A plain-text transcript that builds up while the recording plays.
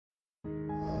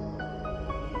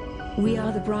We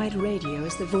Are the Bride Radio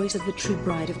is the voice of the true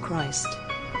bride of Christ.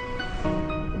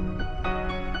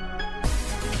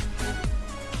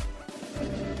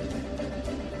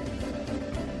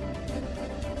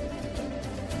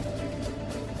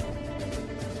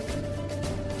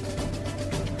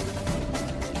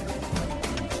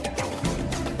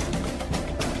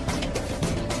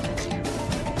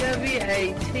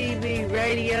 WATB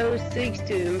Radio seeks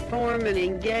to inform and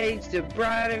engage the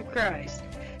bride of Christ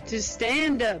to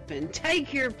stand up and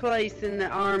take your place in the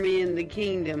army and the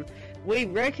kingdom. We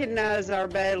recognize our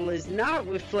battle is not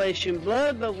with flesh and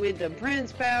blood, but with the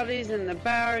principalities and the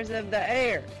powers of the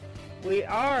air. We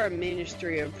are a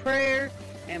ministry of prayer,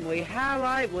 and we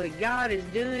highlight what God is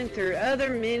doing through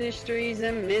other ministries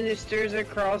and ministers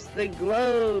across the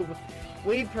globe.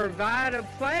 We provide a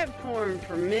platform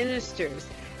for ministers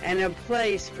and a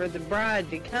place for the bride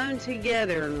to come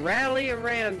together and rally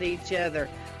around each other,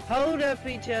 hold up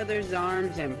each other's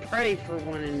arms, and pray for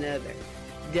one another.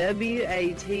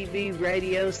 WATB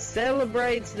Radio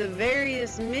celebrates the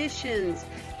various missions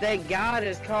that God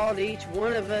has called each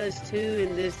one of us to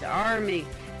in this army.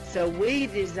 So we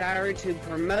desire to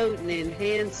promote and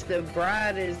enhance the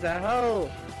bride as a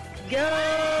whole. Go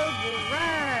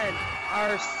bride!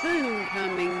 Our soon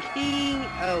coming King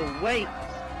awaits.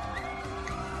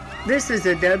 This is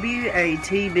a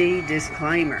WATB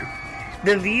disclaimer.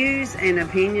 The views and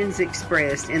opinions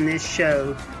expressed in this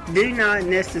show do not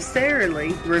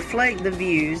necessarily reflect the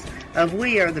views of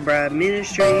We Are the Bride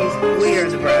Ministries, We Are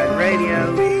the Bride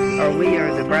Radio, or We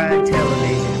Are the Bride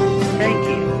Television. Thank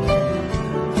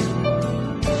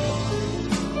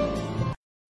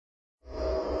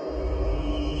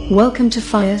you. Welcome to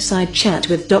Fireside Chat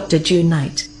with Dr. Jew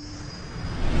Knight.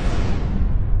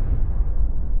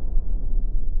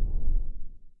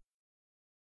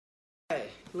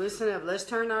 Listen up. Let's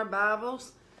turn our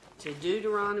Bibles to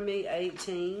Deuteronomy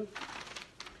 18.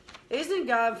 Isn't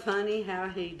God funny how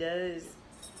He does?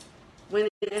 When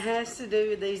it has to do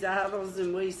with these idols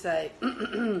and we say,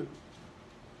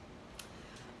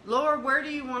 Lord, where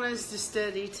do you want us to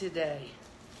study today?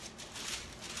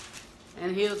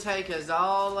 And He'll take us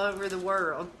all over the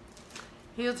world.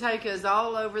 He'll take us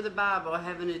all over the Bible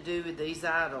having to do with these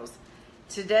idols.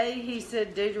 Today He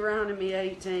said Deuteronomy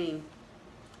 18.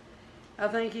 I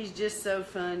think He's just so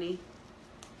funny.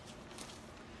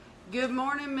 Good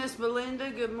morning, Miss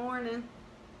Belinda. Good morning.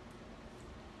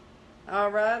 All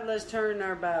right, let's turn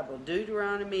our Bible.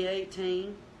 Deuteronomy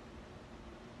 18.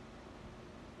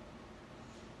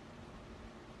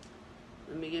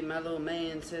 Let me get my little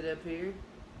man set up here.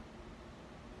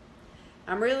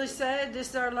 I'm really sad this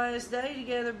is our last day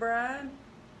together, bride.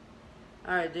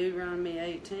 All right, Deuteronomy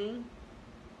 18.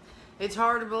 It's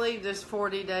hard to believe this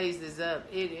 40 days is up.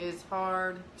 It is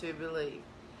hard to believe.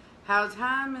 How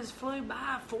time has flew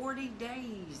by, 40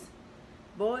 days.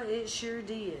 Boy, it sure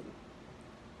did.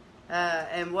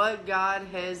 And what God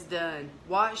has done.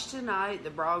 Watch tonight,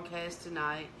 the broadcast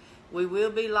tonight. We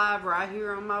will be live right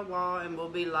here on my wall, and we'll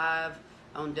be live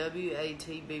on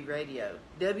WATB Radio.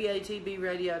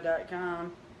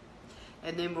 WATBradio.com.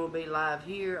 And then we'll be live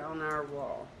here on our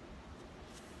wall.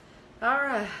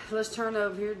 Alright, let's turn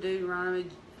over here. Deuteronomy,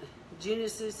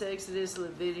 Genesis, Exodus,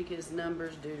 Leviticus,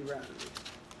 Numbers, Deuteronomy.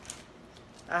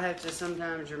 I have to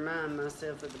sometimes remind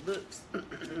myself of the books.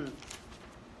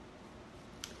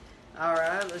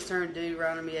 Alright, let's turn to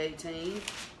Deuteronomy 18.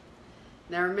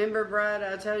 Now remember, bride,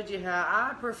 I told you how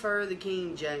I prefer the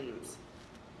King James.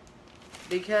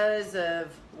 Because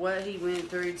of what he went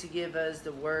through to give us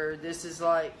the word. This is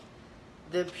like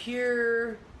the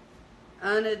pure,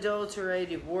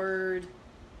 unadulterated word,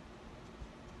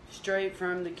 straight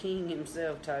from the King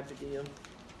himself type of deal.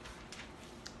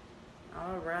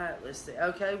 Alright, let's see.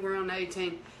 Okay, we're on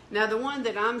 18. Now the one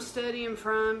that I'm studying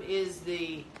from is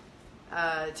the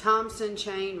Thompson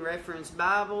Chain Reference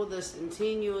Bible, the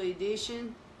Centennial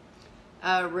Edition,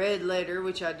 red letter,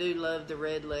 which I do love the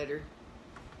red letter.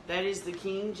 That is the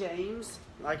King James.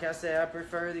 Like I said, I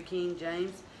prefer the King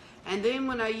James. And then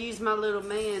when I use my little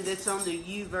man, that's on the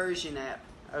YouVersion app,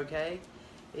 okay?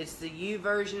 It's the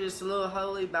YouVersion. It's a little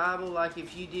Holy Bible. Like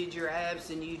if you did your apps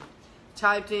and you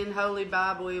typed in Holy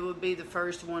Bible, it would be the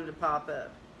first one to pop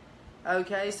up.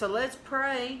 Okay, so let's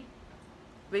pray,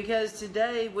 because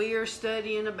today we are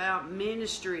studying about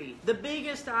ministry. The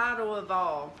biggest idol of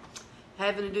all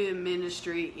having to do with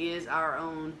ministry is our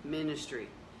own ministry.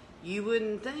 You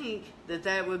wouldn't think that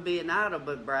that would be an idol,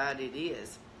 but bride, it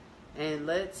is. And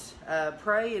let's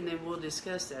pray, and then we'll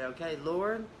discuss that, okay?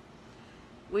 Lord,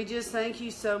 we just thank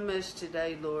you so much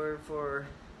today, Lord, for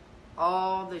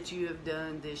all that you have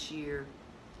done this year.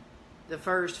 The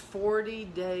first 40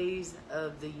 days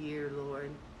of the year, Lord.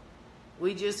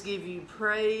 We just give you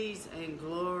praise and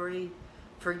glory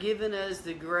for giving us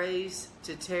the grace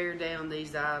to tear down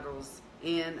these idols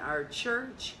in our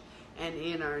church and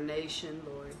in our nation,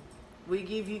 Lord. We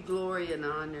give you glory and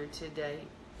honor today.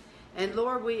 And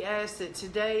Lord, we ask that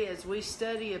today as we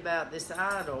study about this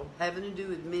idol having to do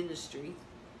with ministry,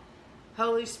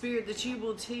 Holy Spirit, that you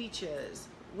will teach us.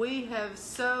 We have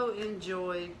so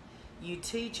enjoyed you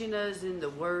teaching us in the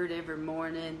Word every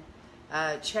morning,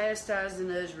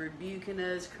 chastising us, rebuking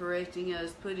us, correcting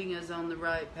us, putting us on the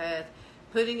right path,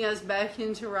 putting us back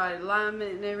into right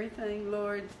alignment and everything,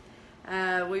 Lord.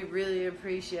 We really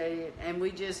appreciate it. And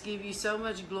we just give you so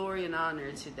much glory and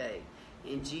honor today.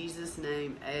 In Jesus'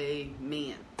 name,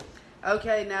 amen.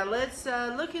 Okay, now let's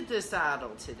look at this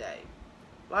idol today.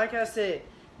 Like I said,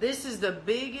 this is the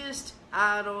biggest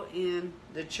idol in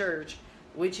the church,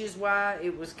 which is why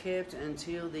it was kept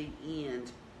until the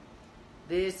end.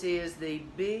 This is the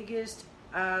biggest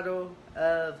idol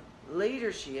of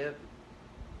leadership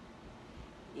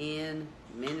in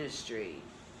ministry.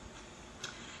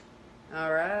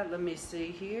 All right, let me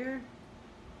see here.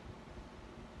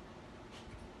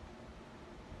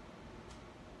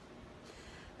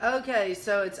 Okay,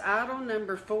 so it's idol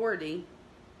number 40.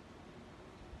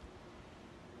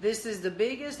 This is the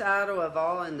biggest idol of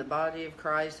all in the body of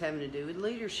Christ having to do with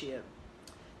leadership.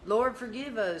 Lord,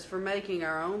 forgive us for making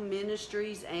our own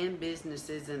ministries and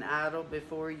businesses an idol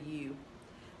before you.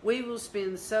 We will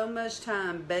spend so much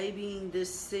time babying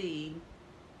this seed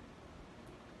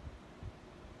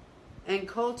and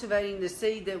cultivating the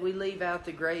seed that we leave out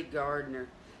the great gardener.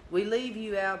 We leave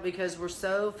you out because we're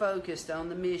so focused on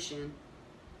the mission.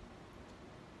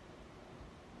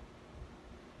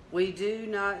 We do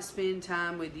not spend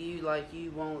time with you like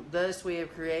you want. Thus we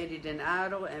have created an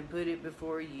idol and put it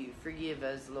before you. Forgive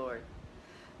us, Lord.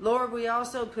 Lord, we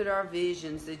also put our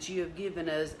visions that you have given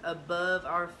us above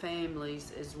our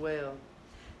families as well.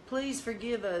 Please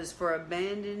forgive us for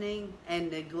abandoning and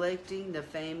neglecting the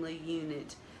family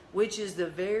unit, which is the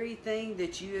very thing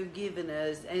that you have given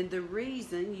us and the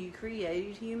reason you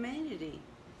created humanity.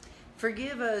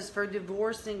 Forgive us for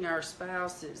divorcing our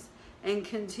spouses and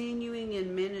continuing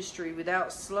in ministry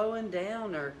without slowing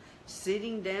down or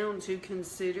sitting down to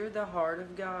consider the heart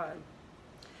of God.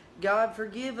 God,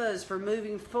 forgive us for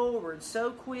moving forward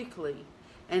so quickly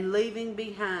and leaving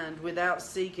behind without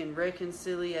seeking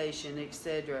reconciliation,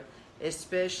 etc.,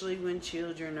 especially when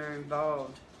children are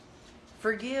involved.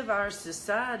 Forgive our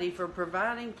society for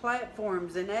providing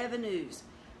platforms and avenues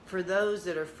for those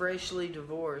that are freshly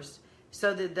divorced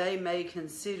so that they may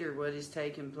consider what is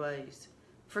taking place.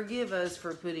 Forgive us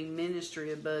for putting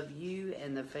ministry above you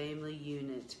and the family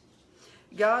unit.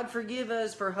 God, forgive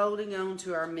us for holding on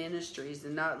to our ministries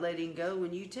and not letting go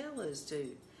when you tell us to.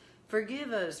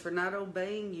 Forgive us for not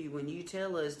obeying you when you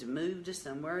tell us to move to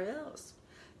somewhere else.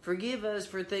 Forgive us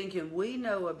for thinking we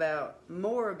know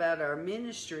more about our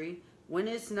ministry when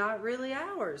it's not really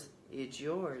ours, it's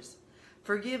yours.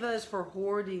 Forgive us for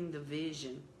hoarding the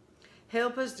vision.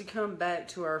 Help us to come back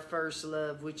to our first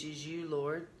love, which is you,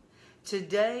 Lord.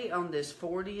 Today, on this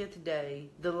 40th day,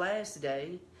 the last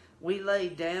day, we lay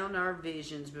down our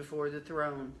visions before the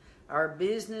throne. Our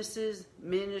businesses,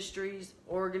 ministries,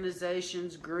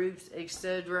 organizations, groups,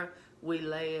 etc., we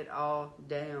lay it all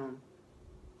down.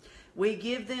 We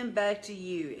give them back to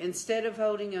you instead of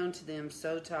holding on to them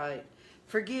so tight.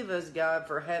 Forgive us, God,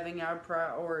 for having our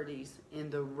priorities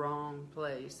in the wrong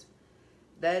place.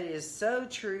 That is so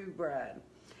true, Brad.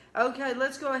 Okay,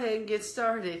 let's go ahead and get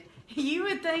started. You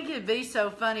would think it'd be so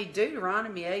funny,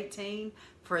 Deuteronomy 18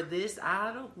 for this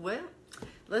idol. Well,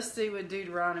 let's see what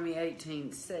Deuteronomy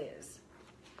 18 says.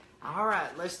 All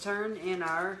right, let's turn in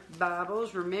our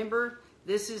Bibles. Remember,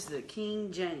 this is the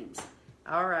King James.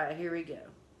 All right, here we go.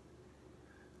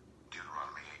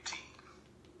 Deuteronomy 18.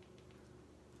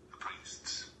 The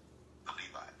priests, the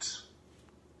Levites,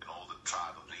 and all the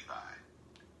tribe of Levi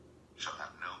shall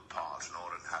have no part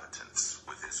nor inheritance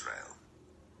with Israel.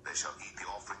 They shall eat the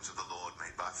offerings of the Lord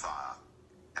made by fire,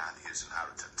 and his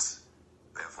inheritance.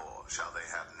 Therefore shall they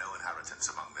have no inheritance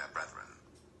among their brethren.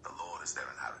 The Lord is their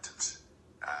inheritance,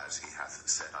 as he hath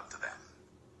said unto them.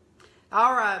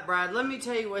 All right, Brad, let me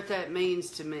tell you what that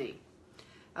means to me.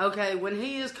 Okay, when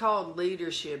he has called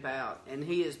leadership out, and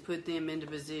he has put them into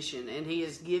position, and he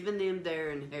has given them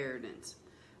their inheritance,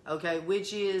 okay,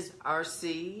 which is our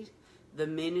seed, the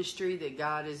ministry that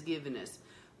God has given us.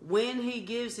 When he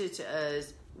gives it to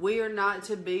us, we are not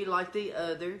to be like the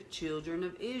other children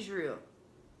of Israel.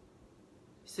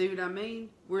 See what I mean?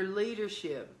 We're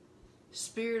leadership,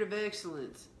 spirit of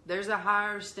excellence. There's a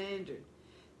higher standard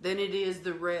than it is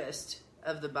the rest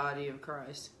of the body of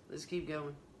Christ. Let's keep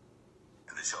going.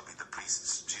 And it shall be the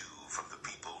priest's due from the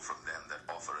people from them that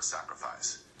offer a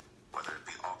sacrifice, whether it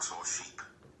be ox or sheep,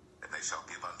 and they shall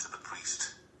give unto the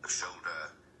priest the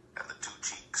shoulder, and the 2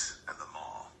 cheeks, and the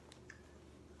maw.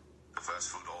 The first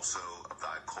fruit also of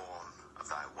thy corn, of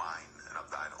thy wine, and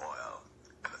of thine oil,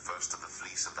 and the first of the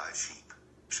fleece of thy sheep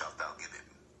shalt thou give him.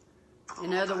 For the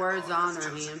In Lord other thy words, God hath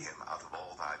honor chosen him. out of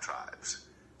all thy tribes,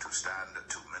 to stand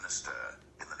to minister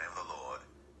in the name of the Lord,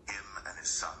 him and his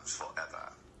sons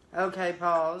forever. Okay,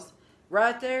 pause.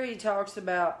 Right there he talks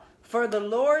about, for the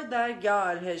Lord thy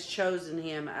God has chosen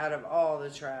him out of all the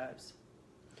tribes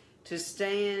to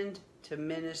stand to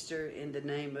minister in the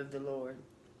name of the Lord.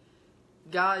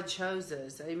 God chose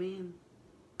us. Amen.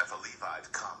 If a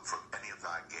Levite come from any of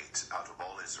thy gates out of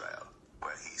all Israel,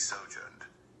 where he sojourned,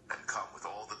 then come with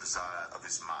all the desire of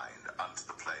his mind unto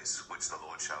the place which the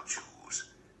Lord shall choose,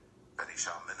 then he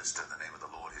shall minister in the name of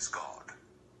the Lord his God,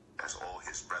 as all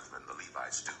his brethren the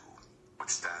Levites do, which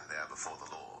stand there before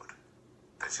the Lord.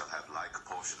 They shall have like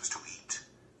portions to eat,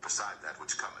 beside that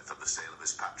which cometh of the sale of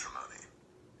his patrimony.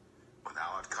 When thou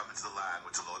art come into the land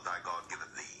which the Lord thy God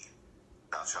giveth thee,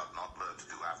 thou shalt not learn to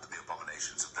do after the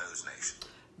abominations of those nations.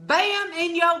 Bam!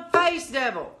 In your face,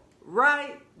 devil!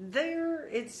 Right there,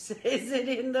 it says it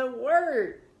in the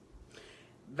Word.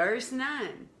 Verse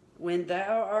 9. When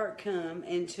thou art come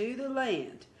into the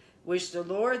land which the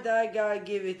Lord thy God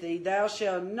giveth thee, thou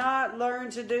shalt not learn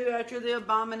to do after the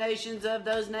abominations of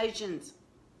those nations.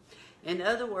 In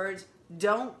other words,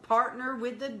 don't partner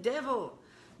with the devil.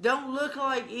 Don't look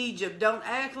like Egypt. Don't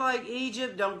act like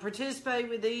Egypt. Don't participate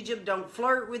with Egypt. Don't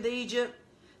flirt with Egypt.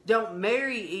 Don't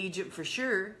marry Egypt for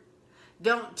sure.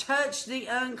 Don't touch the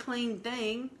unclean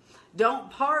thing. Don't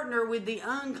partner with the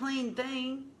unclean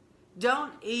thing.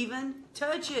 Don't even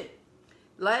touch it.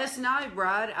 Last night,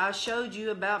 Bride, I showed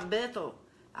you about Bethel.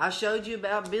 I showed you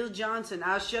about Bill Johnson.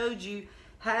 I showed you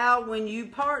how when you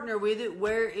partner with it,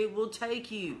 where it will take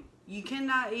you. You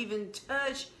cannot even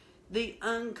touch the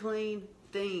unclean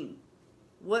thing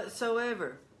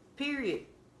whatsoever. Period.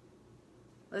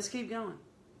 Let's keep going.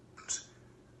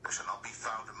 There shall not be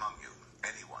found among you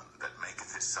anyone that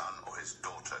maketh his son or his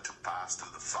daughter to pass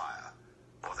through the fire,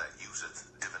 or that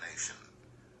useth divination,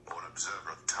 or an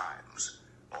observer of times,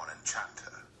 or an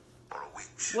enchanter, or a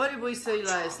witch. What did we see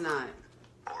last night?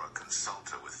 Or a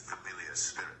consulter with familiar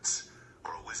spirits,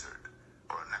 or a wizard,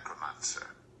 or a necromancer.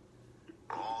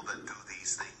 For all that do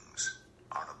these things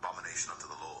are an abomination unto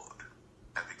the Lord.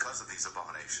 And because of these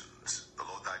abominations, the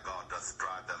Lord thy God doth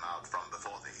drive them out from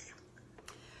before thee.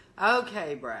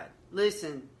 Okay, Brad.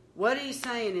 Listen, what he's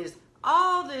saying is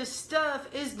all this stuff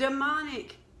is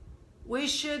demonic. We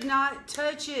should not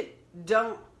touch it.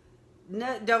 Don't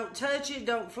touch it.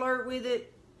 Don't flirt with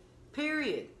it.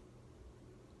 Period.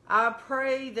 I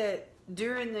pray that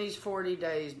during these 40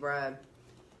 days, Brad,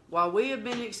 while we have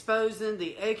been exposing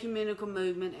the ecumenical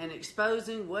movement and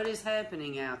exposing what is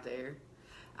happening out there,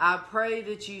 I pray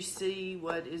that you see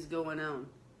what is going on.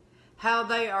 How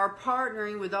they are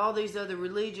partnering with all these other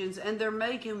religions and they're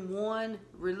making one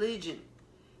religion.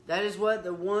 That is what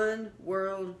the one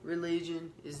world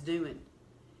religion is doing.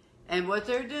 And what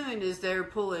they're doing is they're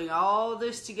pulling all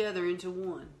this together into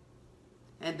one.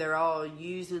 And they're all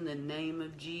using the name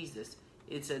of Jesus.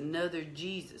 It's another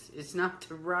Jesus. It's not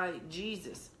the right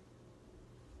Jesus.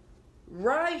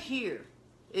 Right here,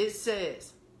 it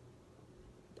says,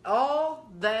 all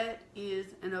that is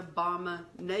an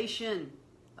abomination.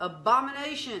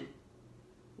 Abomination.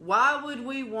 Why would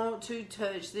we want to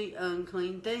touch the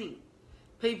unclean thing?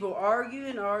 People argue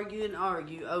and argue and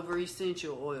argue over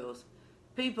essential oils.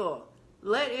 People,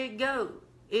 let it go.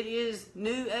 It is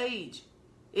New Age.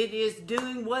 It is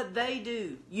doing what they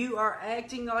do. You are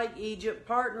acting like Egypt,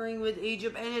 partnering with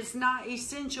Egypt, and it's not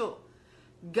essential.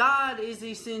 God is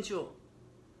essential.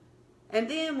 And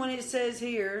then when it says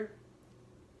here,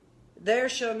 there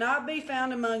shall not be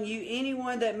found among you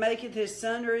anyone that maketh his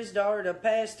son or his daughter to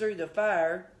pass through the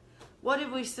fire. What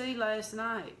did we see last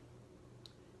night?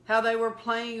 How they were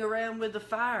playing around with the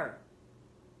fire.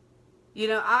 You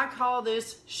know, I call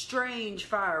this strange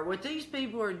fire. What these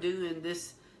people are doing,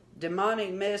 this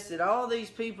demonic mess that all these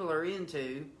people are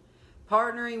into,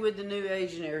 partnering with the New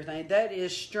Age and everything, that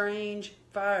is strange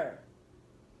fire.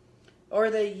 Or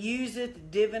they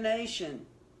useth divination,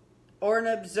 or an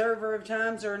observer of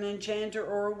times, or an enchanter,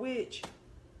 or a witch,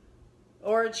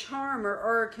 or a charmer,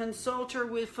 or a consulter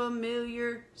with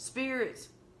familiar spirits.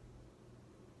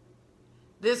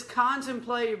 This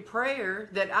contemplative prayer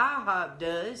that IHOP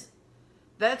does,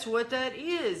 that's what that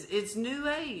is. It's New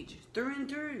Age, through and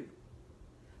through.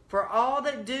 For all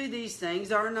that do these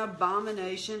things are an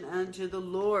abomination unto the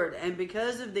Lord. And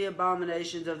because of the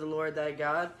abominations of the Lord thy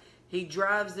God, he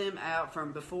drives them out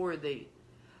from before thee.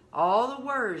 all the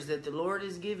words that the Lord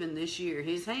has given this year.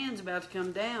 His hand's about to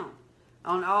come down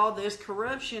on all this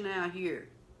corruption out here.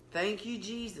 Thank you,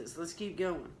 Jesus. Let's keep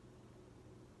going.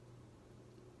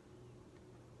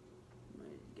 Where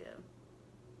did it go?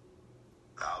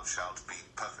 Thou shalt be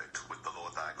perfect with the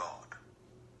Lord thy God.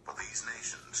 For these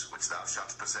nations which thou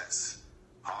shalt possess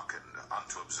hearkened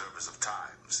unto observers of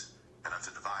times, and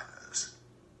unto diviners.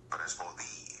 But as for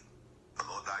thee, the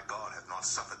Lord thy God hath not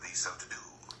suffered thee so to do.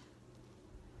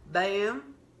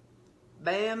 Bam.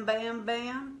 Bam, bam,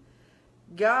 bam.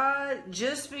 God,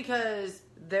 just because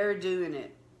they're doing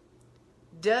it,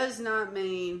 does not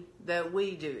mean that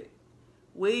we do it.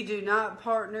 We do not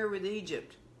partner with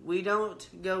Egypt. We don't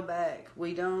go back.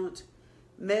 We don't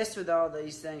mess with all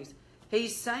these things.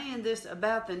 He's saying this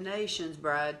about the nations,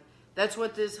 bride. That's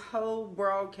what this whole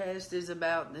broadcast is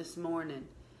about this morning.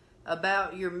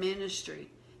 About your ministry.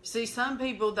 See, some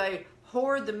people, they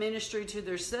hoard the ministry to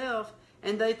themselves,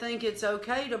 and they think it's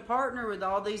okay to partner with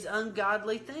all these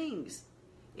ungodly things.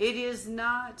 It is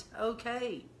not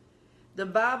okay. The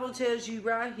Bible tells you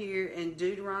right here in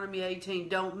Deuteronomy 18,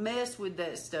 don't mess with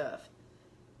that stuff.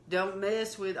 Don't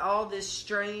mess with all this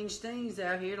strange things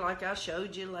out here like I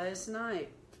showed you last night.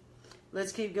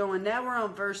 Let's keep going. Now we're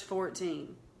on verse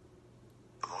 14.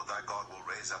 The Lord thy God will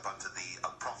raise up unto thee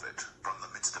a prophet from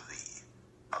the midst of thee,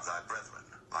 of thy brethren,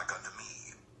 like unto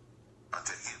me.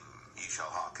 Unto him ye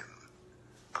shall hearken,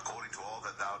 according to all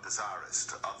that thou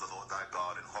desirest of the Lord thy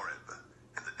God in Horeb,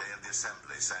 in the day of the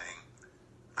assembly, saying,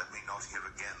 Let me not hear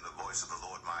again the voice of the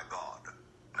Lord my God,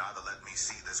 neither let me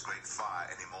see this great fire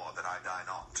any more, that I die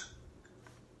not.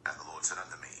 And the Lord said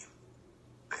unto me,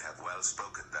 They have well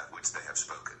spoken that which they have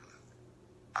spoken.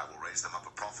 I will raise them up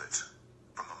a prophet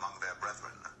from among their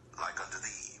brethren, like unto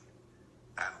thee,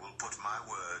 and will put my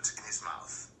words in his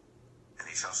mouth, and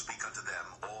he shall speak unto them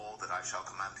all that I shall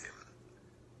command him.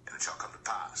 And it shall come to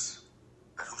pass,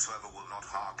 that whosoever will not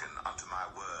hearken unto my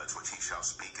words which he shall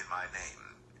speak in my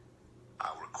name,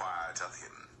 I will require it of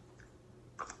him.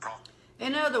 But the prophet...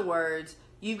 In other words,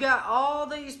 you've got all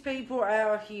these people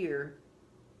out here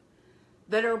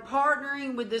that are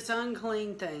partnering with this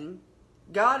unclean thing.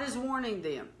 God is warning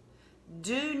them.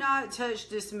 Do not touch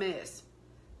this mess.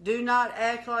 Do not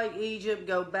act like Egypt.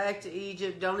 Go back to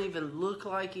Egypt. Don't even look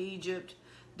like Egypt.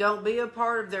 Don't be a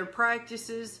part of their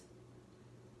practices.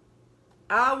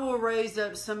 I will raise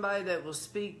up somebody that will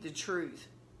speak the truth.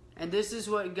 And this is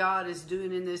what God is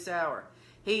doing in this hour.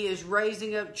 He is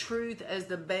raising up truth as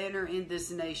the banner in this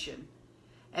nation.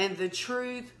 And the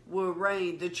truth will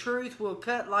reign. The truth will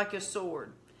cut like a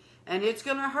sword. And it's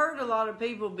going to hurt a lot of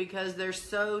people because they're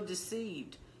so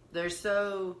deceived. They're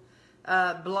so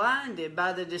blinded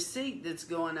by the deceit that's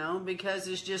going on because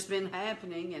it's just been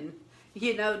happening and,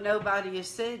 nobody has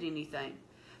said anything.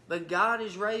 But God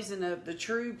is raising up the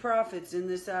true prophets in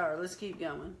this hour. Let's keep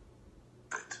going.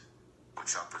 Which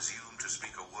shall presume to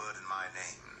speak a word in my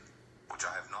name, which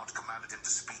I have not commanded him to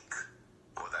speak,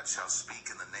 or that shall speak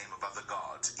in the name of other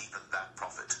gods, even that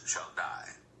prophet shall die.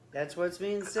 That's what's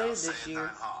being said this year. In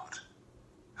thine heart,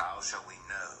 how shall we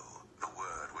know the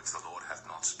word which the Lord hath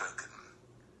not spoken?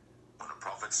 When a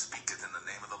prophet speaketh in the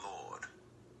name of the Lord,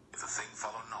 if the thing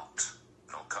follow not,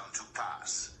 nor come to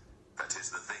pass, that is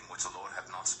the thing which the Lord hath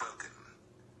not spoken,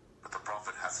 but the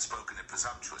prophet hath spoken it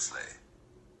presumptuously,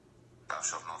 thou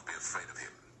shalt not be afraid of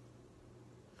him.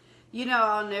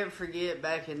 I'll never forget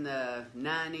back in the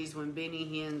 90s when Benny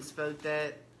Hinn spoke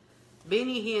that.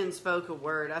 Benny Hinn spoke a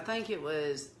word. I think it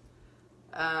was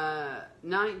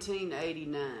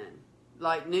 1989.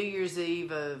 Like New Year's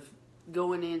Eve of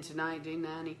going into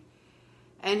 1990.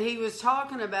 And he was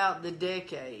talking about the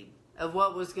decade of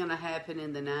what was going to happen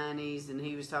in the 90s. And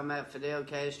he was talking about Fidel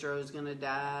Castro was going to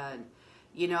die. And,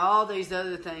 all these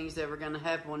other things that were going to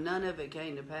happen. Well, none of it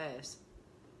came to pass.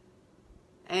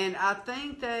 And I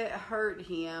think that hurt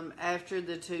him after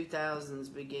the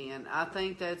 2000s began. I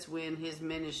think that's when his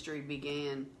ministry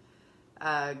began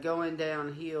going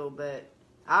downhill. But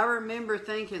I remember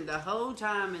thinking the whole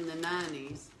time in the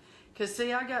 90s, because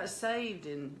see, I got saved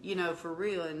in, for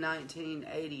real in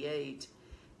 1988.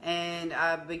 And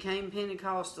I became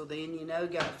Pentecostal then,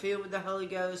 got filled with the Holy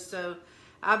Ghost. So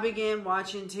I began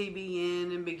watching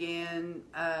TBN and began,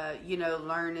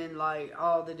 learning like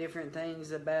all the different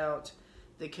things about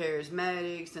the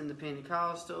charismatics and the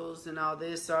Pentecostals and all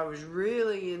this. So I was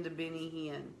really into Benny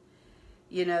Hinn.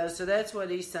 So that's what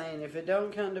he's saying. If it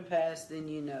don't come to pass, then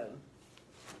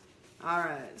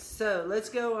Alright, so let's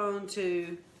go on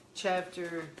to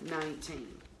chapter 19.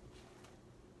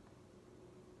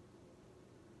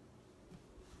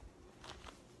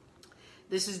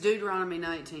 This is Deuteronomy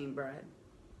 19, Brad.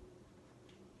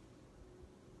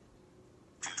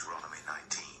 Deuteronomy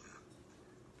 19.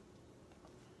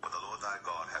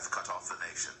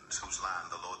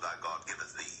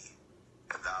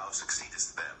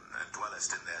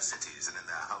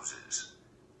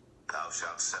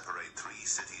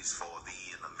 before thee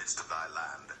in the midst of thy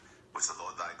land, which the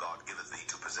Lord thy God giveth thee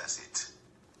to possess it.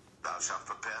 Thou shalt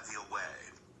prepare thee a way,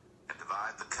 and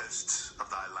divide the coasts of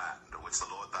thy land, which the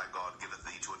Lord thy God giveth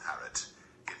thee to inherit,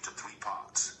 into 3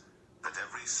 parts, that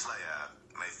every slayer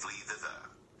may flee thither.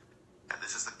 And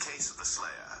this is the case of the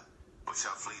slayer, which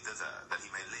shall flee thither, that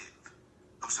he may live.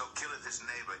 Whoso killeth his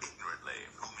neighbor ignorantly,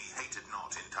 whom he hated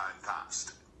not in time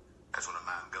past, as when a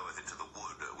man goeth into the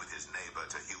wood with his neighbor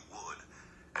to hew wood,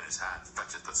 and his hand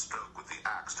fetcheth the stroke with the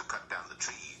axe to cut down the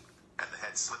tree, and the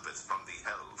head slippeth from the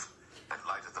helve, and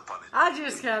lighteth upon it. I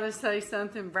just gotta say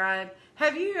something, Brad.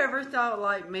 Have you ever thought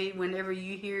like me whenever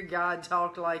you hear God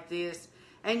talk like this,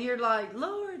 and you're like,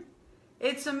 Lord,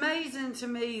 it's amazing to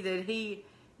me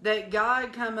that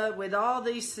God come up with all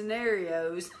these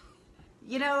scenarios,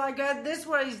 you know, like God, this is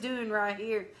what he's doing right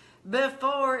here,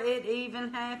 before it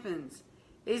even happens.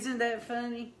 Isn't that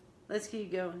funny? Let's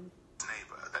keep going.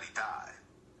 Neighbor, that he die,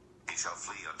 he shall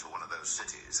flee unto one of those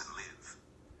cities and live,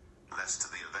 lest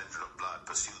the avenger of blood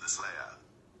pursue the slayer,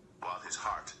 while his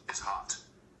heart is hot,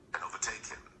 and overtake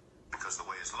him, because the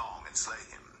way is long, and slay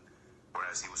him,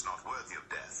 whereas he was not worthy of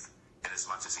death,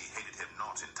 inasmuch as he hated him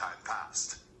not in time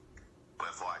past.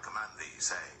 Wherefore I command thee,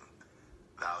 saying,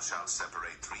 Thou shalt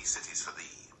separate 3 cities for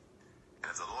thee,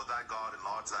 and if the Lord thy God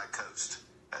enlarge thy coast,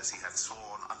 as he hath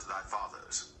sworn unto thy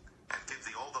fathers, and give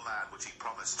thee all the land which he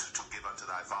promised to give unto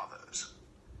thy fathers,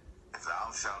 if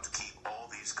thou shalt keep all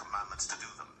these commandments to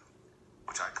do them,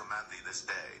 which I command thee this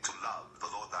day, to love the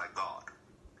Lord thy God,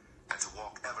 and to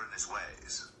walk ever in his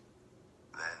ways,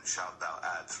 then shalt thou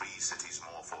add 3 cities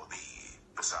more for thee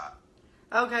beside.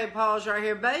 Okay, pause right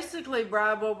here. Basically,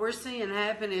 Brad, what we're seeing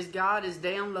happen is God is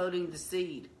downloading the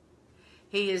seed.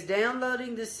 He is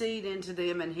downloading the seed into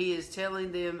them, and he is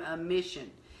telling them a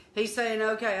mission. He's saying,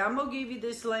 okay, I'm going to give you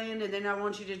this land, and then I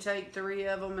want you to take 3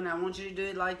 of them, and I want you to do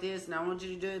it like this, and I want you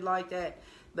to do it like that.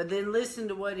 But then listen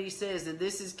to what he says, and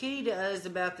this is key to us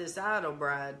about this idol,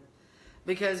 Bride,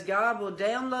 because God will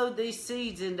download these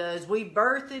seeds into us. We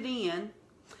birth it in.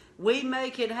 We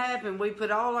make it happen. We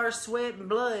put all our sweat and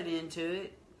blood into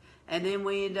it, and then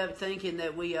we end up thinking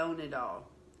that we own it all.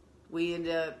 We end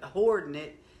up hoarding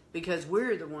it because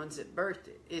we're the ones that birthed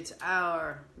it. It's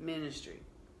our ministry.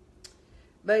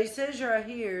 But he says right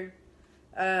here,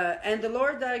 and the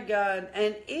Lord thy God,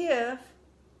 and if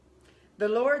the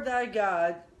Lord thy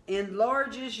God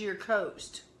enlarges your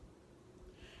coast,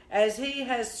 as he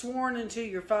has sworn unto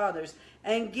your fathers,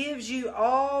 and gives you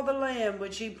all the land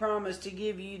which he promised to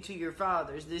give you to your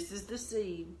fathers. This is the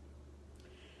seed.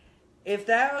 If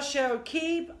thou shalt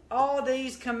keep all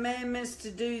these commandments to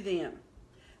do them,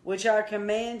 which I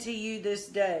command to you this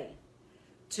day,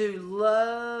 to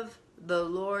love the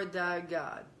Lord thy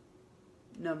God.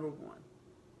 Number 1.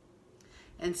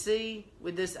 And see,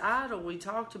 with this idol, we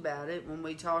talked about it when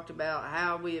we talked about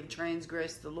how we have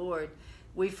transgressed the Lord.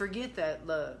 We forget that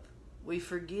love. We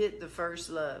forget the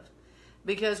first love.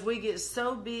 Because we get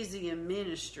so busy in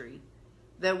ministry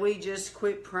that we just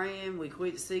quit praying, we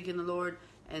quit seeking the Lord,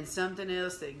 and something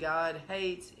else that God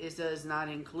hates is us not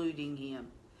including him.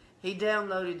 He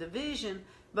downloaded the vision,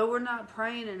 but we're not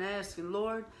praying and asking,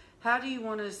 Lord, how do you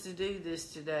want us to do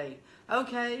this today?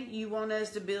 Okay, you want us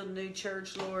to build a new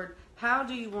church, Lord. How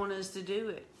do you want us to do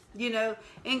it? You know,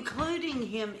 including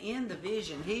him in the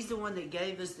vision. He's the one that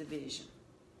gave us the vision.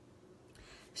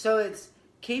 So it's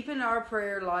keeping our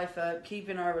prayer life up,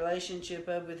 keeping our relationship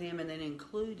up with him, and then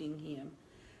including him.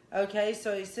 Okay,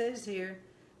 so he says here,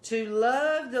 to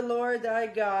love the Lord thy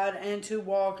God and to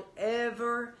walk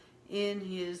ever in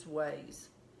his ways.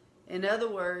 In other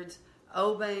words,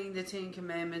 obeying the 10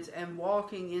 Commandments and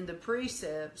walking in the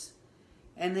precepts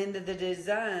and into the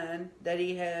design that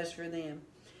he has for them.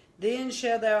 Then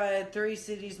shalt thou add 3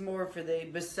 cities more for thee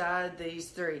beside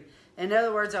these 3. In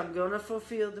other words, I'm going to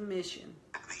fulfill the mission.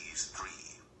 These 3,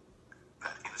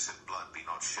 that innocent blood be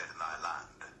not shed in thy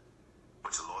land,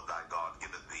 which the Lord thy God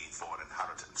giveth thee for an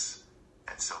inheritance,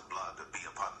 and so blood be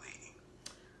upon thee.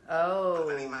 Oh,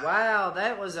 wow,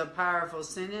 that was a powerful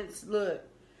sentence. Look,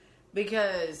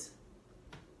 because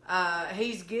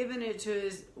he's given it to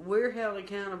us, we're held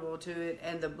accountable to it,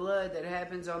 and the blood that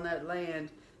happens on that land,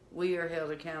 we are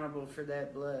held accountable for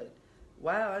that blood.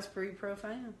 Wow, that's pretty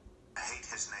profound. Hate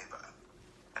his neighbor,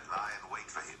 and lie in wait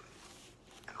for him,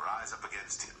 and rise up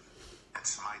against him, and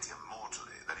smite him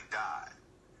mortally, that he die,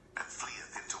 and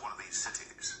fleeth into one of these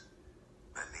cities.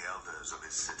 Then the elders of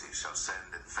his city shall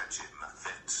send and fetch him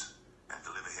thence, and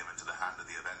deliver him into the hand of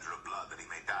the avenger of blood, that he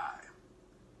may die.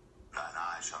 Thine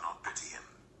eye shall not pity him,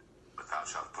 but thou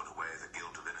shalt put away the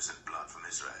guilt of innocent blood from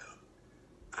Israel,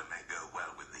 that it may go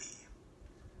well with thee.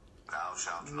 Thou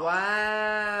shalt not...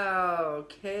 Wow,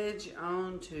 catch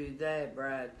on to that,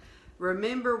 Brad.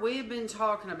 Remember, we've been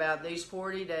talking about these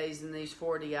 40 days and these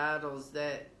 40 idols,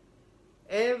 that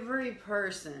every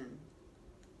person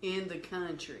in the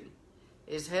country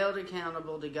is held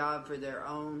accountable to God for their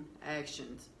own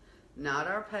actions. Not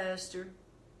our pastor,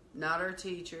 not our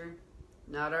teacher,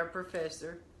 not our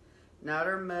professor, not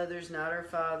our mothers, not our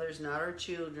fathers, not our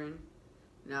children,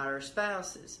 not our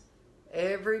spouses.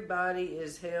 Everybody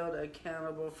is held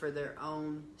accountable for their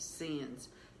own sins,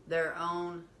 their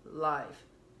own life.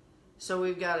 So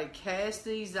we've got to cast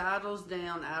these idols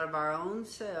down out of our own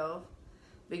self,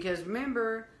 because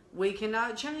remember, we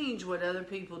cannot change what other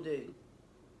people do.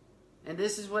 And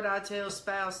this is what I tell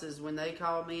spouses when they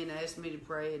call me and ask me to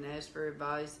pray and ask for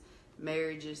advice,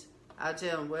 marriages. I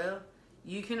tell them, well,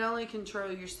 you can only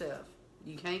control yourself.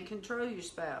 You can't control your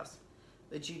spouse,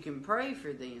 but you can pray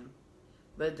for them.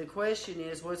 But the question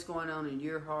is, what's going on in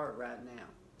your heart right now?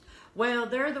 Well,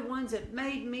 they're the ones that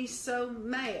made me so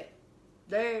mad.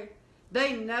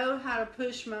 They know how to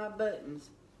push my buttons.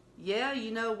 Yeah,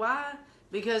 you know why?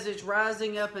 Because it's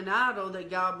rising up an idol that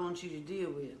God wants you to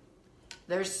deal with.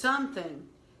 There's something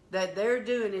that they're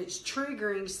doing. It's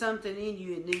triggering something in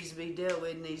you. It needs to be dealt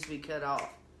with. It needs to be cut off.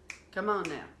 Come on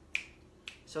now.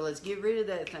 So let's get rid of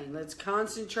that thing. Let's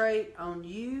concentrate on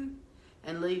you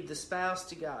and leave the spouse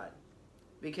to God.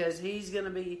 Because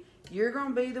you're going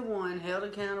to be the one held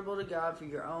accountable to God for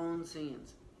your own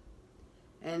sins.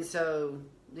 And so,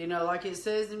 like it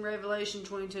says in Revelation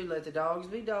 22, let the dogs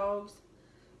be dogs.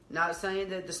 Not saying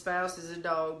that the spouse is a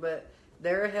dog, but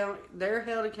they're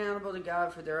held accountable to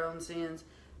God for their own sins,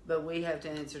 but we have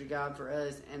to answer to God for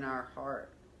us and our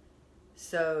heart.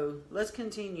 So, let's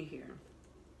continue here.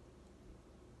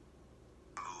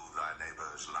 Move thy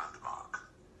neighbour's landmark,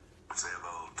 which they of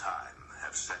old time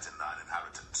have set in thine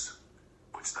inheritance,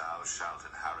 which thou shalt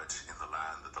inherit in the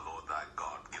land that the Lord thy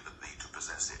God giveth thee to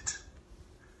possess it.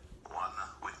 One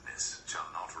witness shall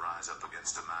not rise up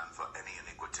against a man for any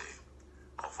iniquity,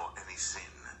 or for any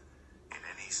sin. In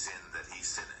any sin that he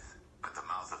sinneth, at the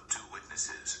mouth of 2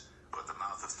 witnesses, or at the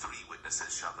mouth of 3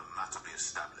 witnesses shall the matter be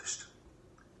established.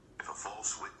 If a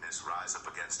false witness rise up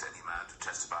against any man to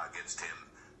testify against him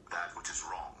that which is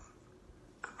wrong,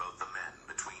 then both the men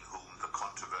between whom the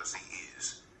controversy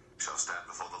is shall stand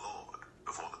before the Lord,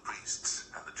 before the priests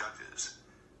and the judges,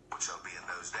 which shall be in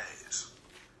those days.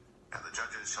 And the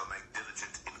judges shall make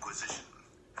diligent inquisition,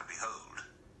 and behold,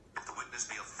 if the witness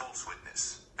be a false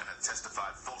witness, and hath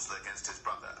testified falsely against his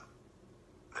brother,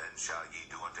 then shall ye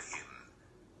do unto him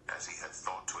as he hath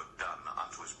thought to have done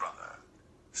unto his brother.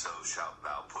 So shalt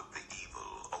thou put the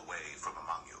evil away from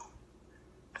among you.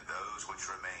 And those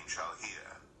which remain shall hear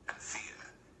and fear,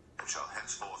 and shall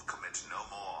henceforth commit no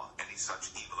more any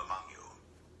such evil among you.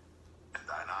 And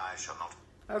thine eye shall not...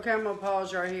 Okay, I'm going to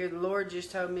pause right here. The Lord just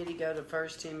told me to go to 1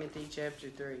 Timothy chapter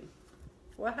 3.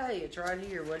 Well, hey, it's right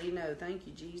here. What do you know? Thank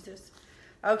you, Jesus.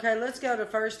 Okay, let's go to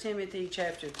 1 Timothy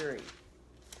chapter 3.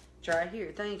 It's right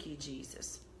here. Thank you,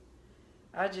 Jesus.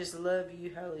 I just love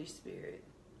you, Holy Spirit.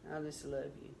 I just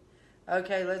love you.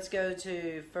 Okay, let's go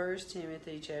to 1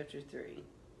 Timothy chapter 3.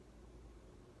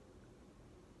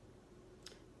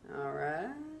 All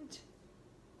right.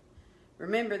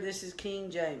 Remember, this is King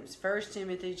James. 1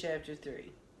 Timothy chapter 3.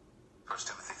 1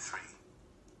 Timothy 3.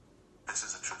 This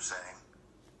is a true saying.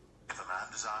 If a man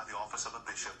desire the office of a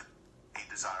bishop, he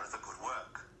desireth a good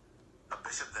work. A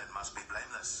bishop then must be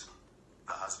blameless,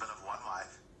 the husband of one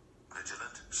wife,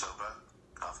 vigilant, sober,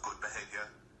 of good behavior,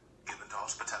 given to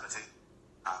hospitality,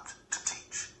 apt to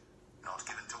teach, not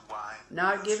given to wine,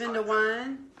 Not given to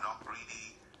wine, not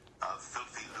greedy of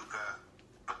filthy lucre,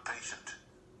 but patient,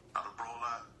 not a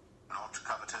brawler, not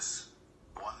covetous,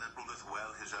 one that ruleth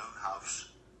well his own house,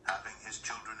 having his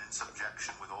children in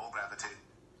subjection with all gravity.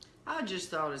 I just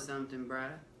thought of something,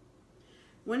 Brad.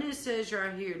 When it says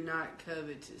right here, not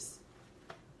covetous,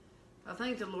 I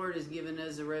think the Lord has given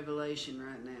us a revelation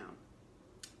right now.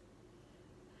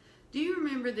 Do you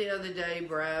remember the other day,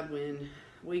 Brad, when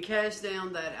we cast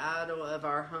down that idol of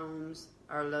our homes,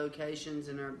 our locations,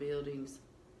 and our buildings?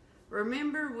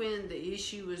 Remember when the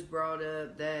issue was brought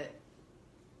up that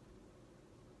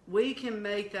we can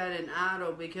make that an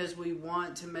idol because we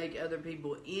want to make other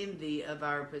people envy of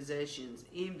our possessions,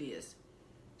 envious.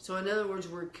 So in other words,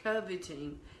 we're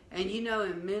coveting. And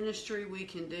in ministry we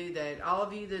can do that. All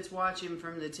of you that's watching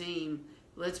from the team,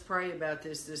 let's pray about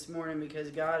this morning because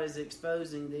God is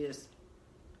exposing this.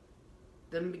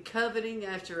 The coveting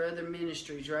after other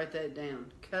ministries, write that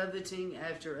down. Coveting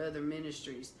after other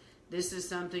ministries. This is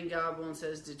something God wants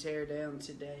us to tear down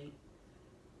today.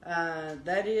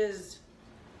 That is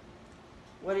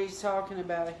what he's talking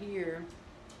about here.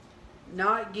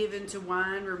 Not given to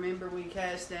wine. Remember, we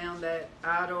cast down that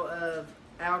idol of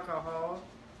alcohol.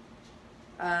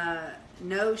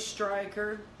 No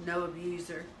striker, no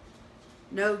abuser.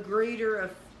 No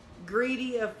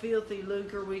greedy of filthy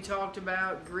lucre. We talked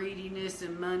about greediness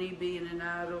and money being an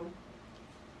idol.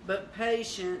 But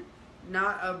patient,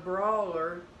 not a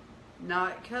brawler,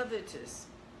 not covetous.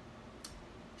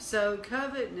 So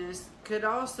covetousness could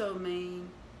also mean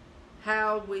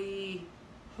how we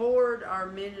hoard our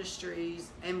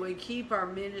ministries and we keep our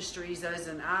ministries as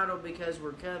an idol because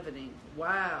we're coveting.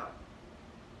 Wow.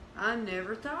 I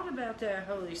never thought about that,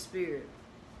 Holy Spirit.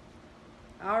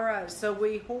 All right, so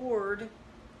we hoard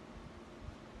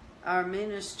our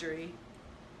ministry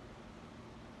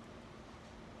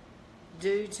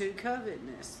due to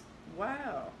covetousness.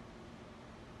 Wow.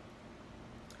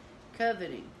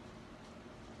 Coveting.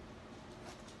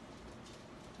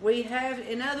 We have,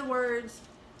 in other words,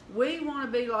 we want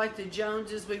to be like the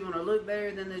Joneses. We want to look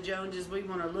better than the Joneses. We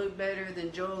want to look better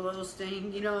than Joel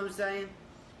Osteen. You know what I'm saying?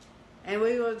 And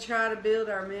we will try to build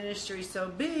our ministry so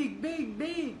big, big,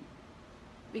 big.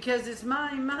 Because it's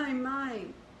mine, mine,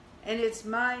 mine. And it's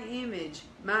my image.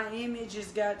 My image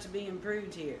has got to be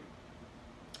improved here.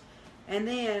 And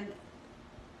then,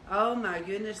 oh my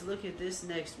goodness, look at this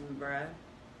next one, Brad.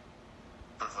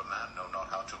 But if a man know not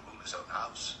how to rule his own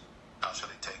house, how shall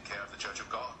he take care of the church of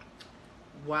God?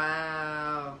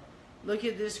 Wow. Look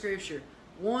at this scripture.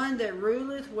 One that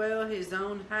ruleth well his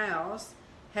own house,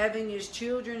 having his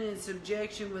children in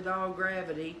subjection with all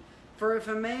gravity. For if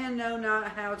a man know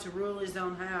not how to rule his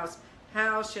own house,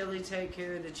 how shall he take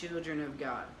care of the children of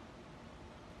God?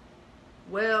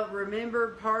 Well, remember,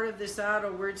 part of this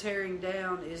idol we're tearing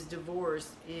down is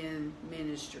divorce in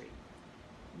ministry.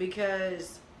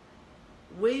 Because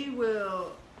we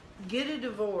will get a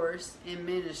divorce in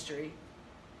ministry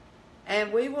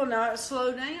and we will not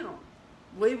slow down.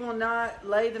 We will not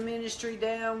lay the ministry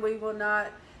down. We will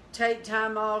not take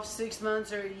time off 6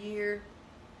 months or a year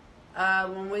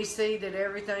when we see that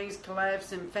everything's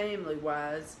collapsing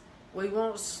family-wise. We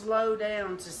won't slow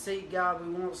down to seek God.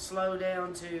 We won't slow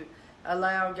down to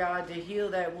allow God to heal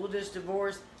that. We'll just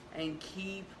divorce and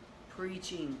keep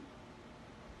preaching.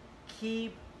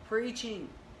 Keep preaching.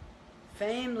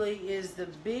 Family is the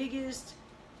biggest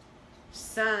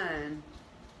sign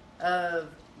of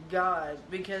God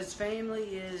because family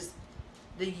is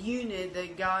the unit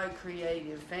that God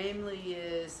created. Family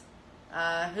is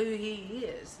who He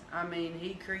is. I mean,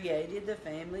 He created the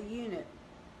family unit.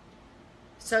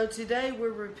 So today we're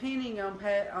repenting on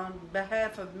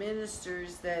behalf of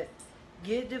ministers that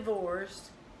get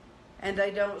divorced and they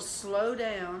don't slow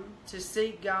down to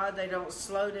seek God. They don't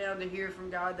slow down to hear from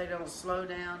God. They don't slow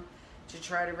down to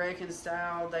try to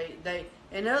reconcile. They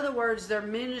in other words, their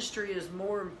ministry is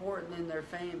more important than their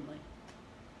family.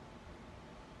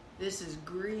 This is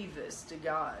grievous to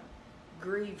God.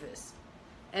 Grievous.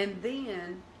 And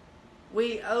then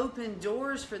we open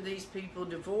doors for these people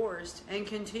divorced and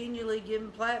continually give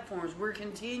them platforms. We're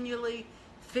continually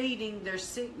feeding their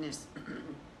sickness.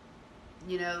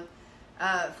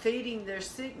 Feeding their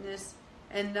sickness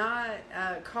and not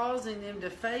causing them to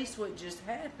face what just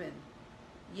happened.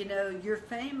 You know, your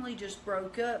family just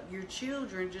broke up. Your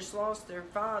children just lost their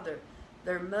father,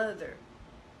 their mother.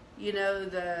 You know,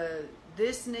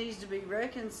 this needs to be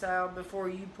reconciled before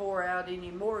you pour out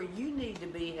any more. You need to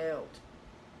be helped.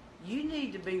 You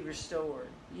need to be restored,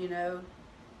 you know.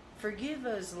 Forgive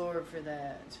us, Lord, for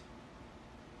that.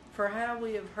 For how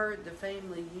we have hurt the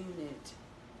family unit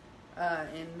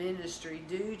in ministry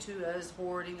due to us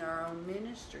hoarding our own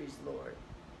ministries, Lord.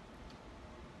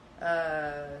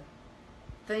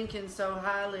 Thinking so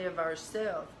highly of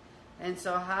ourselves and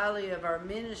so highly of our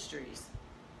ministries.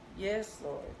 Yes,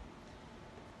 Lord.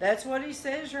 That's what He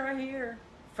says right here.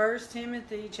 1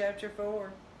 Timothy chapter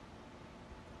 4.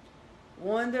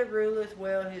 One that ruleth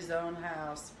well his own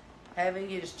house, having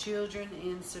his children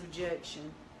in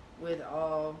subjection with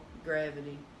all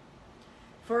gravity.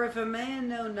 For if a man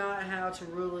know not how to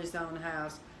rule his own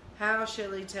house, how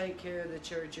shall he take care of the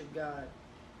church of God?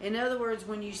 In other words,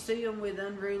 when you see them with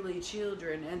unruly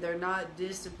children and they're not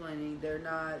disciplining, they're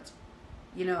not,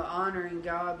 honoring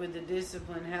God with the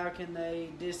discipline, how can they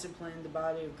discipline the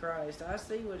body of Christ? I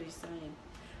see what He's saying.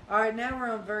 All right, now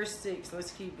we're on verse 6.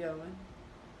 Let's keep going.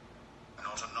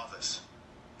 Not a novice,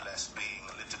 lest being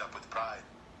lifted up with pride,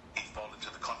 he fall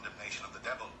into the condemnation of the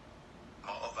devil.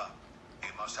 Moreover, he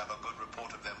must have a good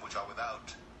report of them which are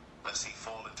without, lest he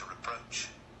fall into reproach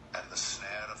and the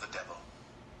snare of the devil.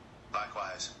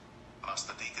 Likewise, must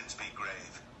the deacons be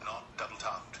grave, not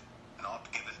double-tongued,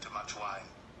 not given to much wine,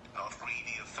 not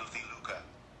greedy of filthy lucre,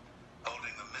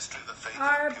 holding the mystery of the faith. All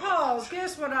right, pause.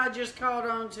 Guess what I just caught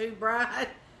on to, Bride?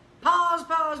 Pause.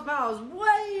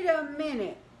 Wait a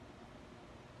minute.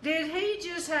 Did he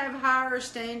just have higher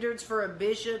standards for a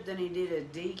bishop than he did a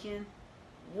deacon?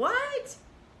 What?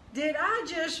 Did I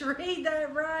just read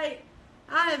that right?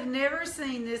 I have never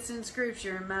seen this in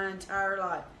Scripture in my entire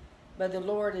life, but the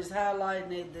Lord is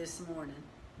highlighting it this morning.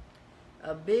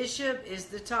 A bishop is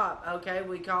the top. Okay,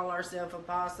 we call ourselves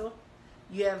apostle.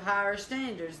 You have higher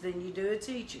standards than you do a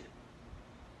teacher.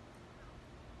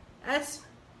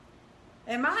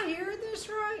 Am I hearing this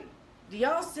right? Do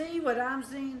y'all see what I'm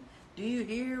seeing? Do you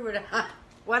hear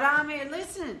what I'm hearing?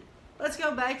 Listen, let's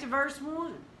go back to verse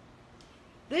 1.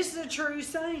 This is a true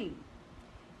saying.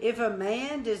 If a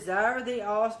man desire the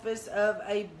office of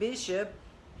a bishop,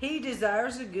 he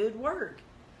desires a good work.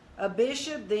 A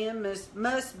bishop then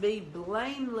must be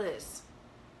blameless,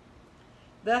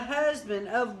 the husband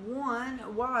of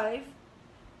one wife,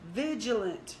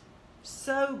 vigilant,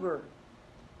 sober,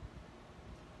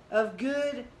 of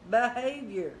good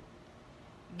behavior,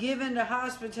 given to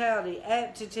hospitality,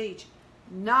 apt to teach,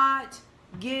 not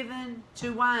given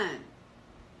to wine.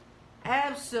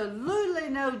 Absolutely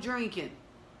no drinking.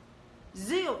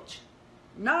 Zilch.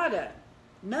 Nada.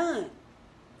 None.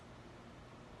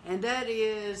 And that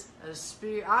is a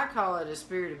spirit, I call it a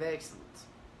spirit of excellence.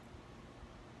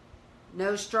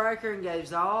 No striker, and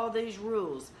gives all these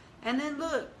rules. And then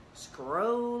look,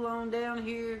 scroll on down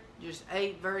here, just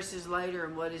 8 verses later,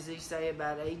 and what does he say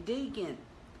about a deacon?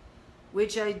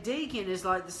 Which a deacon is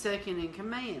like the second in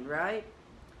command, right?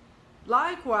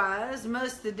 Likewise,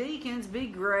 must the deacons be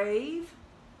grave,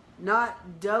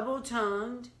 not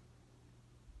double-tongued.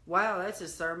 Wow, that's a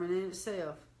sermon in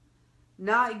itself.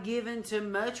 Not given to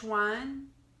much wine.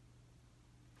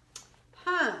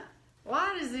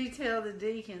 Why does he tell the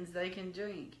deacons they can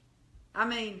drink? I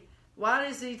mean, why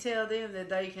does he tell them that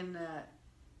they can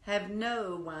have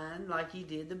no wine like he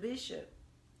did the bishop?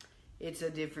 It's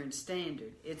a different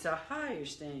standard. It's a higher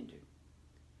standard.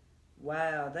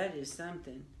 Wow, that is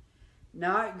something.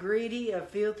 Not greedy of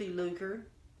filthy lucre,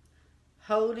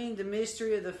 holding the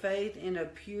mystery of the faith in a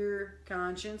pure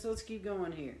conscience. Let's keep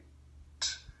going here.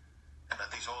 And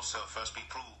let these also first be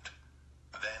proved.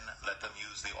 Then let them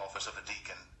use the office of a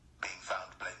deacon, being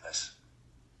found blameless.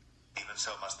 Even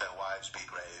so must their wives be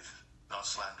grave, not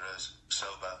slanderers,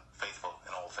 sober, faithful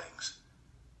in all things.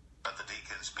 Let the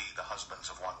deacons be the husbands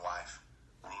of one wife,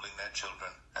 ruling their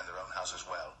children and their own houses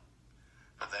well.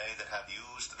 For they that have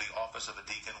used the office of a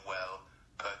deacon well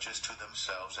purchase to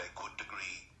themselves a good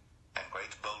degree and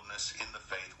great boldness in the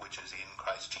faith which is in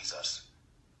Christ Jesus.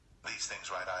 These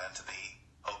things write I unto thee,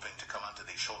 hoping to come unto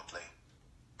thee shortly.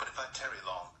 But if I tarry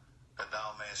long, that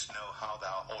thou mayest know how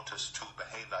thou oughtest to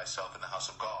behave thyself in the house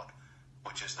of God,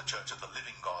 which is the church of the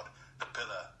living God, the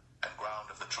pillar and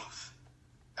ground of the truth.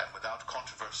 And without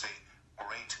controversy,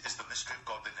 great is the mystery of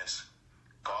godliness.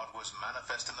 God was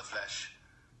manifest in the flesh,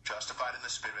 justified in the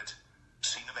spirit,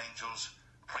 seen of angels,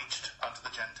 preached unto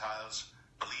the Gentiles,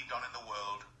 believed on in the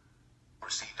world,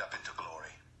 received up into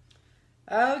glory.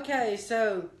 Okay,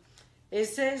 so it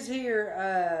says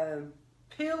here,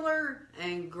 pillar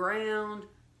and ground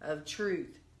of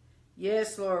truth.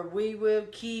 Yes, Lord, we will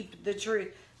keep the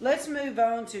truth. Let's move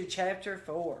on to chapter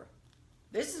 4.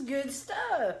 This is good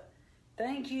stuff.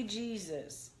 Thank you,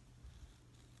 Jesus.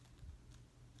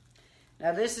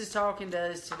 Now this is talking to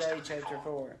us today, chapter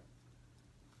 4.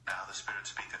 Now the Spirit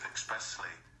speaketh expressly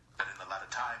that in the latter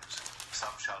times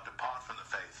some shall depart from the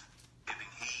faith, giving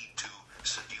heed to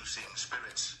seducing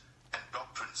spirits and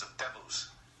doctrines of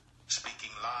devils,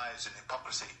 speaking lies and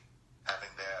hypocrisy, having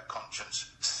their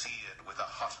conscience seared with a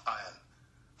hot iron,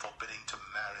 forbidding to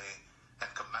marry,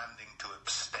 and commanding to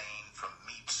abstain from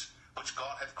meats which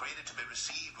God hath created to be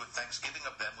received with thanksgiving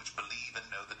of them which believe and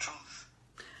know the truth.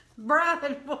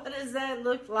 Brian, what does that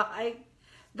look like?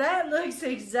 That looks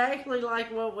exactly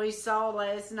like what we saw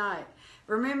last night.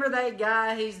 Remember that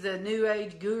guy, he's the New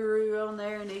Age guru on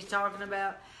there, and he's talking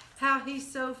about how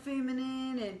he's so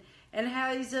feminine and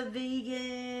how he's a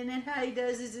vegan and how he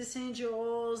does his essential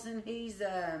oils, and he's,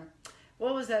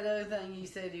 what was that other thing he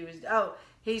said he was? Oh,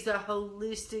 he's a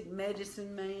holistic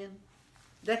medicine man.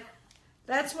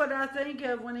 That's what I think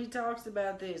of when he talks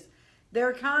about this.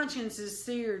 Their conscience is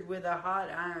seared with a hot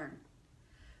iron,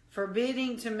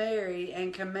 forbidding to marry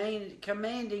and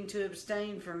commanding to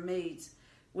abstain from meats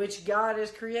which God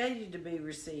has created to be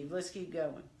received. Let's keep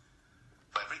going.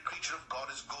 For every creature of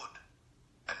God is good,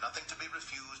 and nothing to be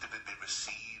refused if it be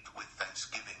received with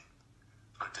thanksgiving,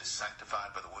 for it is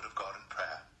sanctified by the word of God and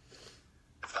prayer.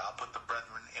 If thou put the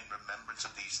brethren in remembrance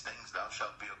of these things, thou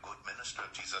shalt be a good minister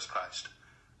of Jesus Christ,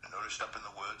 nourished up in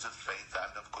the words of faith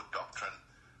and of good doctrine,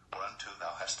 whereunto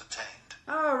thou hast attained.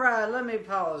 All right, let me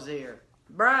pause here.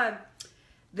 Brian,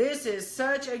 This is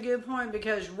such a good point,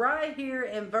 because right here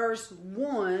in verse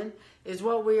 1 is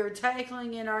what we are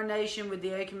tackling in our nation with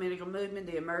the ecumenical movement,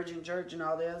 the emergent church, and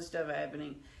all the other stuff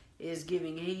happening, is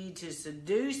giving heed to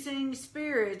seducing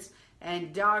spirits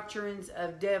and doctrines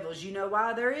of devils. You know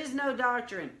why? There is no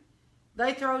doctrine.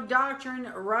 They throw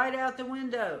doctrine right out the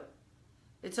window.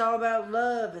 It's all about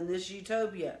love in this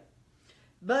utopia.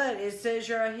 But it says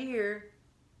right here,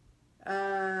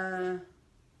 where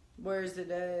is it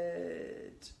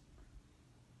at?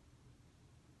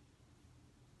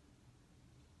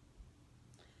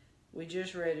 We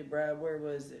just read it, Brad. Where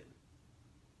was it?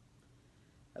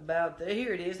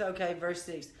 Here it is. Okay, verse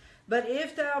 6. But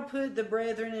if thou put the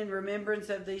brethren in remembrance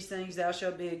of these things, thou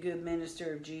shalt be a good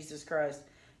minister of Jesus Christ,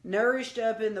 nourished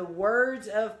up in the words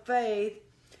of faith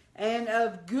and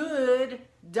of good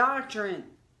doctrine,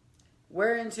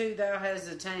 whereunto thou hast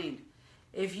attained.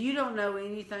 If you don't know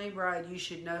anything, Bride, you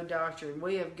should know doctrine.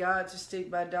 We have got to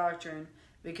stick by doctrine,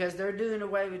 because they're doing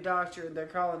away with doctrine. They're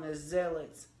calling us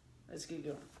zealots. Let's keep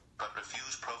going. But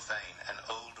refuse profane and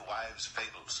old wives'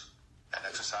 fables, and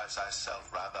exercise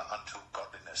thyself rather unto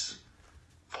godliness.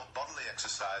 For bodily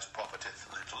exercise profiteth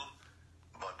little,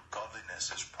 but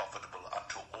godliness is profitable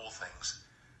unto all things,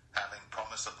 having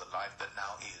promise of the life that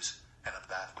now is, and of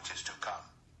that which is to come.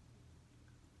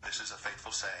 This is a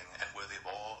faithful saying, and worthy of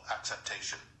all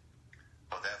acceptation.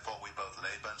 For therefore we both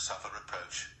labor and suffer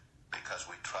reproach, because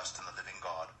we trust in the living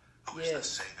God, who is the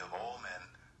Savior of all men,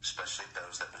 especially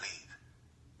those that believe.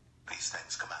 These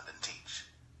things command and teach.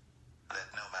 Let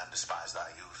no man despise thy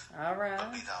youth. All right.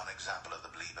 But be thou an example of the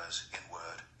believers in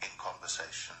word, in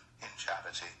conversation, in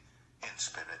charity, in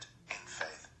spirit, in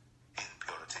faith, in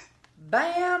purity.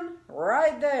 Bam!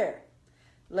 Right there.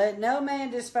 Let no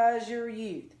man despise your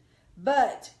youth,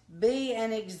 but be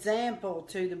an example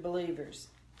to the believers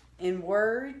in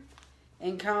word,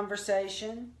 in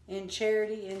conversation, in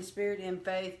charity, in spirit, in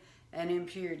faith, and in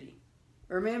purity.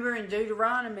 Remember in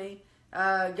Deuteronomy,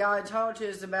 God taught to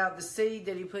us about the seed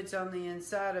that he puts on the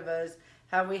inside of us,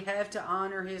 how we have to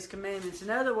honor his commandments. In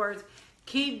other words,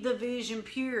 keep the vision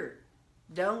pure.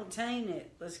 Don't taint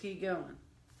it. Let's keep going.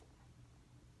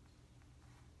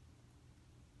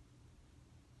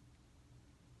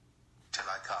 Till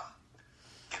I come,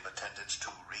 give attendance to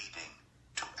reading,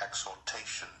 to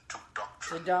exhortation, to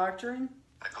doctrine. The doctrine.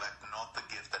 Neglect not the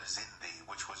gift that is in thee,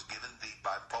 which was given thee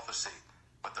by prophecy,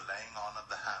 with the laying on of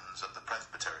the hands of the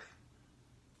presbytery.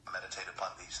 Meditate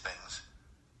upon these things.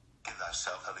 Give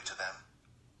thyself wholly to them,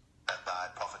 that thy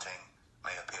profiting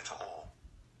may appear to all.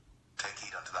 Take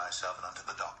heed unto thyself and unto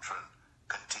the doctrine.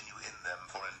 Continue in them,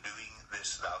 for in doing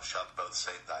this thou shalt both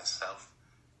save thyself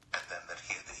and them that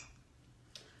hear thee.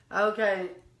 Okay,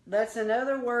 that's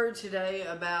another word today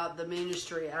about the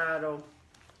ministry idol.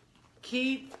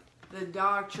 Keep the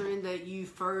doctrine that you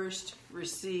first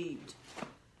received.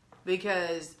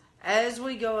 Because as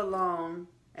we go along,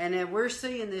 and we're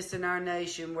seeing this in our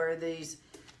nation, where these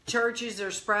churches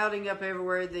are sprouting up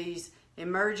everywhere, these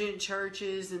emergent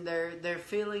churches, and they're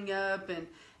filling up, and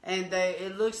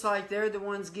it looks like they're the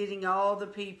ones getting all the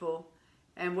people,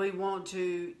 and we want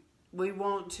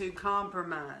to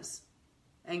compromise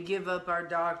and give up our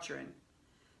doctrine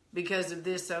because of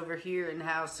this over here and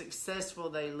how successful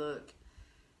they look.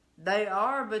 They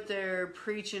are, but they're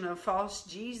preaching a false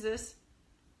Jesus.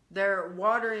 They're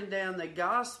watering down the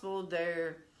gospel.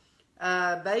 They're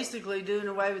basically doing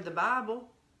away with the Bible.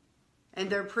 And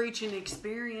they're preaching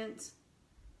experience.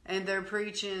 And they're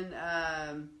preaching,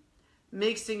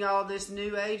 mixing all this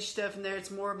new age stuff in there.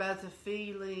 It's more about the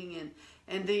feeling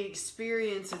and the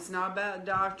experience. It's not about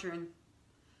doctrine.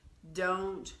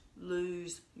 Don't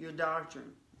lose your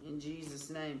doctrine. In Jesus'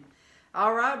 name.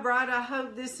 All right, Bride, I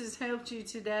hope this has helped you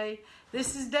today.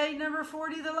 This is day number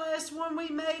 40, the last one. We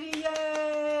made it.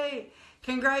 Yay!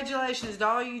 Congratulations to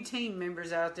all you team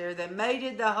members out there that made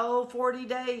it the whole 40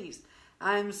 days.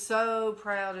 I am so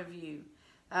proud of you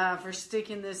for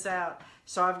sticking this out.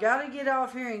 So I've got to get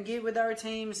off here and get with our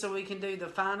team so we can do the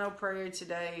final prayer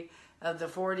today of the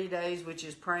 40 days, which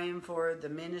is praying for the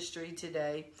ministry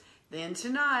today. Then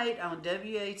tonight on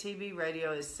WATB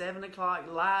Radio at 7 o'clock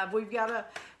live,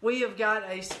 we have got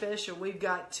a special. We've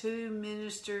got 2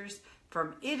 ministers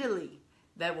from Italy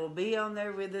that will be on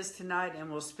there with us tonight and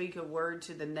will speak a word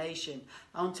to the nation.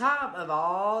 On top of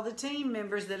all the team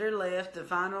members that are left, the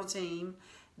final team,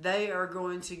 they are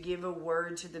going to give a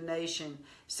word to the nation.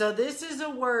 So this is a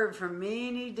word from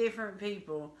many different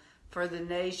people for the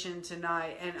nation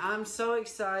tonight. And I'm so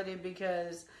excited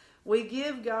because we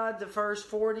give God the first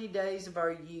 40 days of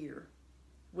our year.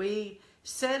 We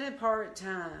set apart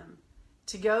time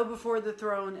to go before the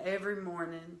throne every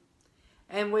morning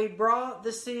And we brought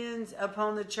the sins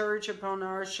upon the church, upon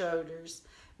our shoulders.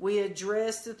 We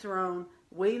addressed the throne.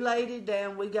 We laid it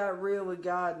down. We got real with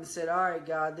God and said, all right,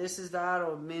 God, this is the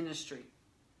idol of ministry.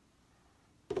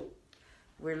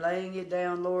 We're laying it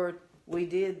down, Lord. We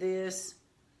did this.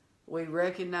 We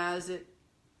recognize it.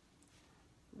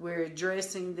 We're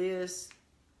addressing this.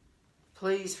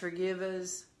 Please forgive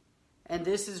us. And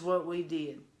this is what we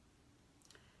did.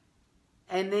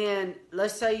 And then,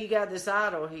 let's say you got this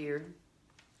idol here.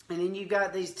 And then you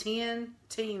got these 10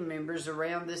 team members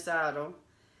around this idol.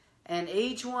 And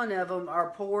each one of them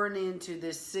are pouring into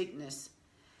this sickness.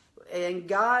 And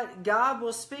God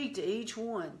will speak to each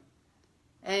one.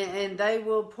 And they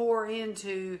will pour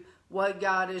into what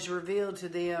God has revealed to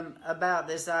them about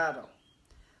this idol.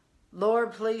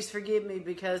 Lord, please forgive me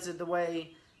because of the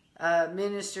way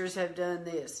ministers have done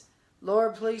this.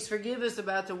 Lord, please forgive us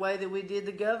about the way that we did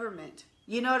the government.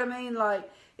 You know what I mean? Like,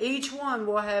 each one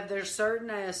will have their certain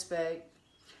aspect,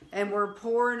 and we're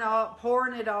pouring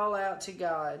it all out to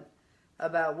God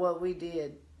about what we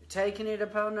did, taking it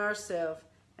upon ourselves,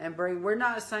 and we're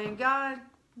not saying, God,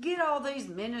 get all these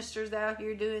ministers out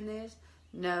here doing this.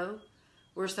 No,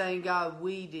 we're saying, God,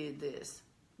 we did this.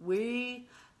 We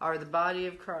are the body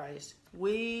of Christ.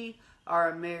 We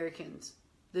are Americans.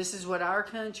 This is what our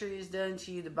country has done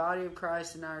to you, the body of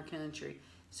Christ in our country.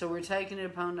 So we're taking it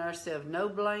upon ourselves. No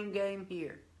blame game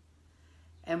here.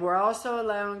 And we're also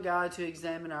allowing God to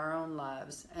examine our own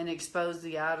lives and expose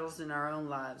the idols in our own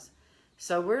lives.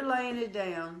 So we're laying it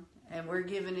down and we're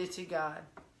giving it to God.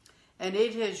 And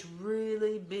it has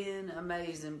really been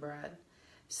amazing, Brad.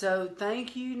 So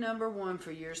thank you, number one,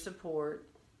 for your support.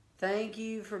 Thank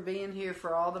you for being here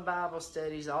for all the Bible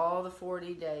studies, all the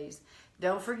 40 days.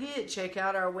 Don't forget, check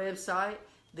out our website,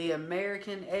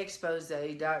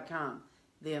 theamericanexpose.com.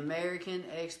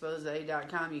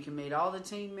 theamericanexpose.com. You can meet all the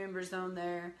team members on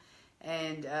there.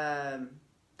 And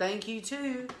thank you,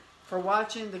 too, for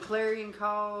watching the Clarion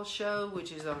Call show,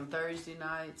 which is on Thursday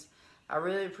nights. I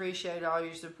really appreciate all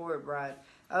your support, Bride.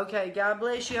 Okay, God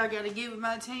bless you. I got to get with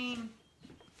my team.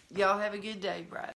 Y'all have a good day, Bride.